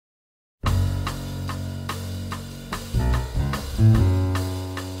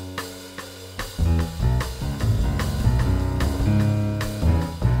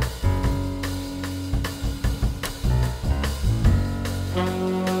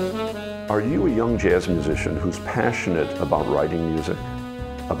Are you a young jazz musician who's passionate about writing music,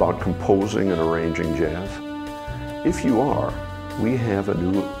 about composing and arranging jazz? If you are, we have a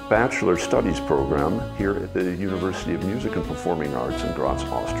new Bachelor Studies program here at the University of Music and Performing Arts in Graz,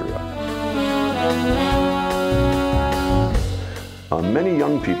 Austria. Many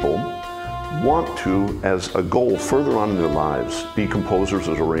young people want to, as a goal further on in their lives, be composers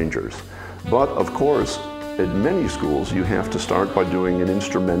or arrangers. But of course, at many schools, you have to start by doing an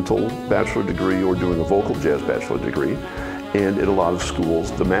instrumental bachelor degree or doing a vocal jazz bachelor degree. And at a lot of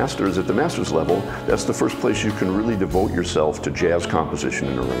schools, at the master's level, that's the first place you can really devote yourself to jazz composition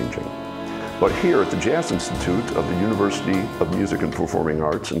and arranging. But here at the Jazz Institute of the University of Music and Performing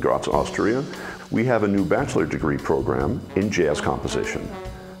Arts in Graz, Austria, we have a new bachelor degree program in jazz composition.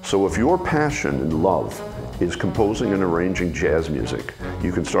 So if your passion and love is composing and arranging jazz music,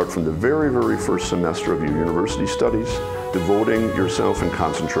 you can start from the very, very first semester of your university studies, devoting yourself and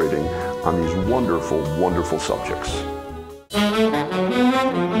concentrating on these wonderful, wonderful subjects.